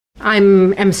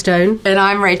I'm Emma Stone. And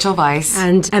I'm Rachel Weisz.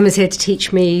 And Emma's here to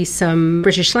teach me some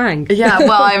British slang. Yeah,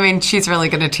 well, I mean, she's really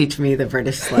going to teach me the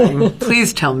British slang.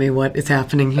 Please tell me what is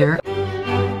happening here.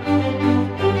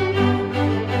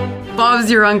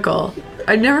 Bob's your uncle.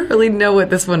 I never really know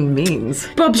what this one means.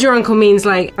 Bob's your uncle means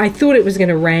like, I thought it was going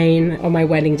to rain on my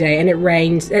wedding day and it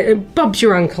rained. Bob's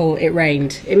your uncle, it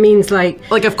rained. It means like...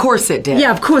 Like, of course it did.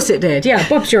 Yeah, of course it did. Yeah,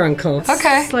 Bob's your uncle. It's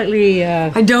okay. Slightly...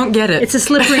 I don't get it. It's a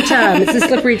slippery term. It's a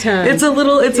slippery term. It's a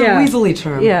weaselly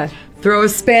term. Yeah. Throw a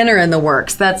spanner in the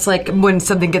works. That's like when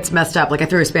something gets messed up. Like I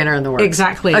threw a spanner in the works.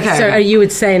 Exactly. Okay. So you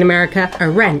would say in America, a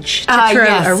wrench. To throw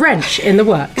yes. a wrench in the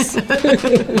works.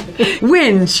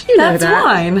 Whinge. You know That's that.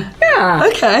 wine. Yeah.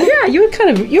 Okay. Yeah,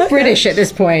 you're British at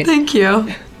this point. Thank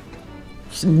you.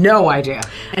 No idea.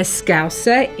 A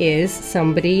Scouser is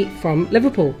somebody from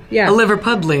Liverpool. Yeah. A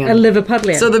Liverpudlian. A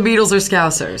Liverpudlian. So the Beatles are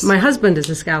Scousers. My husband is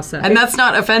a Scouser. And that's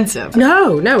not offensive.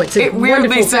 No, it's a It weirdly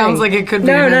wonderful sounds thing. like it could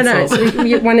be an insult.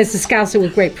 No. One is a Scouser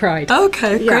with great pride.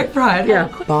 Okay, Yeah. great pride. Yeah.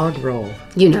 Bog roll.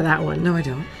 You know that one. No, I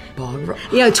don't. Bog roll.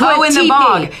 Yeah, toilet oh, in TP. the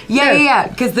bog. No. Yeah.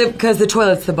 Because the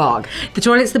toilet's the bog. The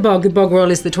toilet's the bog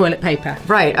roll is the toilet paper.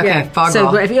 Right, okay, Yeah. bog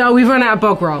so, roll. we've run out of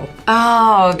bog roll.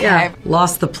 Oh, okay. Yeah.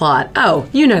 Lost the plot. Oh,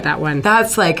 You know that one.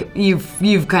 that's like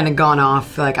you've kind of gone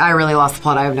off. Like I really lost the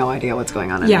plot. I have no idea what's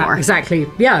going on anymore. Yeah, exactly.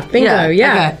 Yeah, bingo,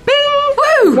 yeah. Okay.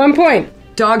 Bing! Woo! 1 point.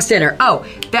 Dog's dinner. Oh,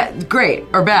 that great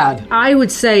or bad? I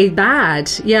would say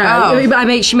bad. Yeah.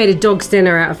 Oh. She made a dog's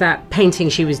dinner out of that painting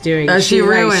she was doing. She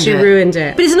ruined it. She ruined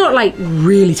it. But it's not like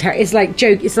really terrible. It's like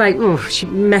joke. It's like, oh, she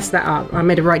messed that up. I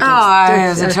made a right.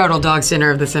 Oh, it's a total dog's dinner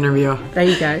of this interview. There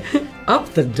you go. Up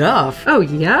the duff. Oh,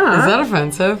 yeah. Is that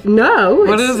offensive? No.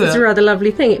 What is it? It's a rather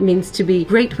lovely thing. It means to be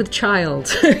great with child.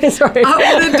 Sorry.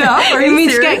 Up the duff? Are you It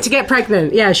means serious? to get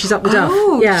pregnant. Yeah, she's up the duff.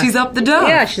 Oh, yeah. she's up the duff.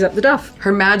 Yeah, she's up the duff.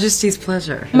 Her Majesty's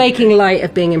pleasure. Making light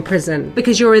of being in prison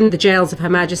because you're in the jails of Her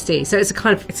Majesty. So it's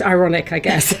it's ironic, I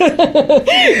guess.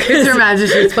 It's Her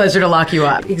Majesty's pleasure to lock you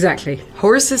up. Exactly.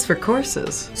 Horses for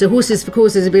courses. So horses for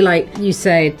courses would be like, you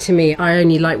say to me, I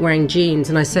only like wearing jeans.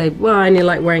 And I say, well, I only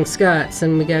like wearing skirts.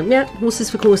 And we go, yeah, horses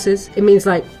for courses. It means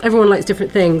like everyone likes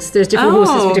different things. There's different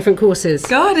horses for different courses.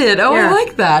 Got it. Oh, Yeah. I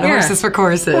like that. Yeah. Horses for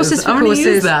courses. Horses for I'm courses.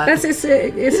 Gonna use that.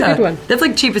 It's a good one. That's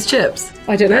like cheapest chips.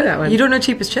 I don't know that one. You don't know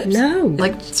cheapest chips? No.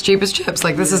 Like it's cheapest chips.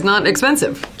 Like this is not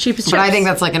expensive. Cheapest But I chips. think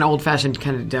that's like an old-fashioned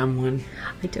kind of dumb one.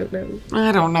 I don't know.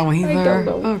 I don't know either. I don't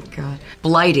know. Oh God.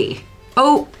 Blighty.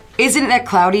 Oh, isn't that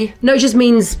cloudy? No, it just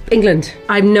means England.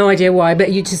 I have no idea why,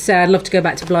 but you just said I'd love to go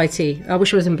back to Blighty. I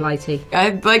wish I was in Blighty. I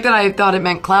like that. I thought it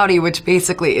meant cloudy, which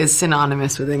basically is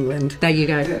synonymous with England. There you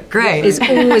go. Great. It's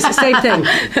always the same thing.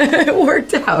 It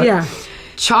worked out. Yeah.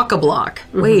 Chock-a-block.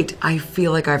 Wait, I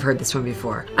feel like I've heard this one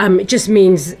before. It just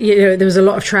means, there was a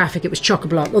lot of traffic. It was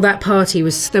chock-a-block. Well, that party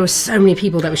there were so many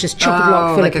people that was just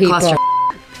chock-a-block full like of a people.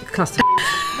 cluster.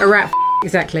 A rat.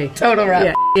 Exactly. Total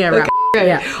rat. Yeah, rat. Okay.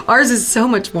 Yeah. Ours is so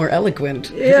much more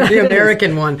eloquent. Yeah. The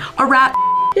American one. A rat.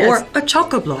 Yes. Or a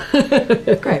chock-a-block.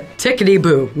 Great.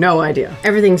 Tickety-boo. No idea.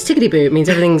 Everything's tickety-boo. It means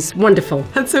everything's wonderful.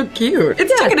 That's so cute.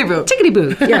 It's tickety-boo.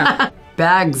 Tickety-boo. Yeah.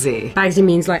 Bagsy. Bagsy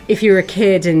means like if you're a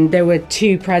kid and there were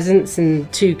 2 presents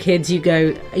and 2 kids, you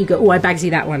go, oh, I bagsy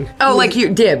that one. Oh, like you,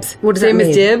 dibs. What does that Same mean?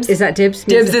 as dibs? Is that dibs?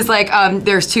 Dibs is like,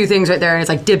 there's 2 things right there and it's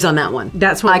like dibs on that one.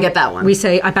 That's what I get that one. We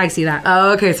say, I bagsy that.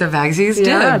 Oh, okay, so Bagsy's dibs.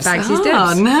 Yeah, Bagsy's dibs.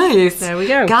 Oh, nice. There we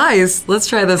go. Guys, let's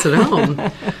try this at home.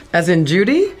 As in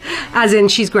Judy? As in,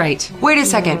 she's great. Wait a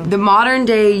second. The modern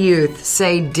day youth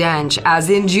say dench, as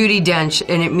in Judy Dench,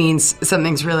 and it means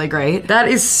something's really great. That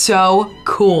is so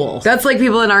cool. That's like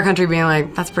people in our country being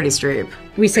like, that's pretty streep.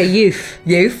 We say youth.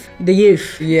 Youth? The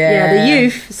youth. Yeah. Yeah, the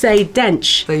youth say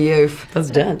dench. The youth.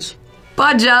 That's dench.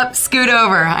 Budge up, scoot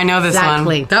over. I know this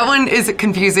Exactly. one. That one is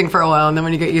confusing for a while, and then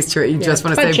when you get used to it, you just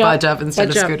want to say budge up instead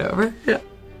of scoot over. Yeah.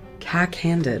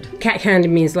 Cack-handed. Cack-handed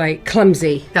means like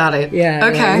clumsy. Got it. Yeah.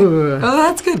 Okay. Yeah. Oh,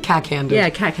 that's good. Cack-handed. Yeah,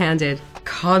 cack-handed.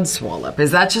 Codswallop.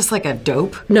 Is that just like a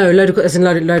dope? No, load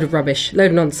of rubbish. Load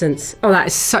of nonsense. Oh, that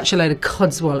is such a load of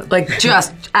codswallop. Like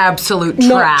just absolute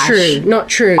Not trash. true. Not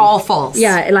true. All false.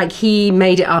 Yeah, like he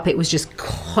made it up. It was just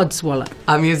codswallop.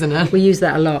 I'm using it. We use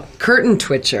that a lot. Curtain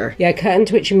twitcher. Yeah, curtain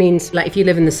twitcher means like if you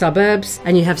live in the suburbs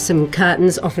and you have some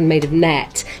curtains often made of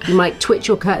net, you might twitch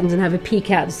your curtains and have a peek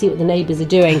out to see what the neighbours are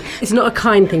doing. It's not a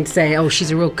kind thing to say, oh,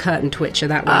 she's a real curtain twitcher,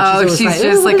 that one. Oh, always she's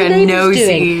just what like are the a neighbours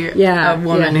nosy doing?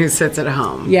 woman who sits at home.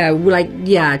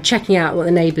 Yeah, checking out what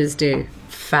the neighbours do.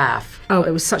 Faff. Oh,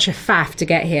 it was such a faff to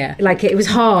get here. Like, it was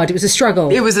hard. It was a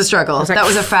struggle. It was a struggle. Like, that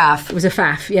was a faff. It was a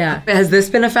faff, yeah. Has this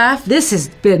been a faff? This has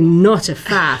been not a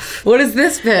faff. What has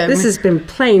this been? This has been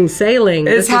plain sailing.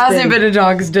 This hasn't been a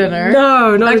dog's dinner.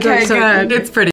 No, not a dog's dinner. dinner. Okay, good. It's pretty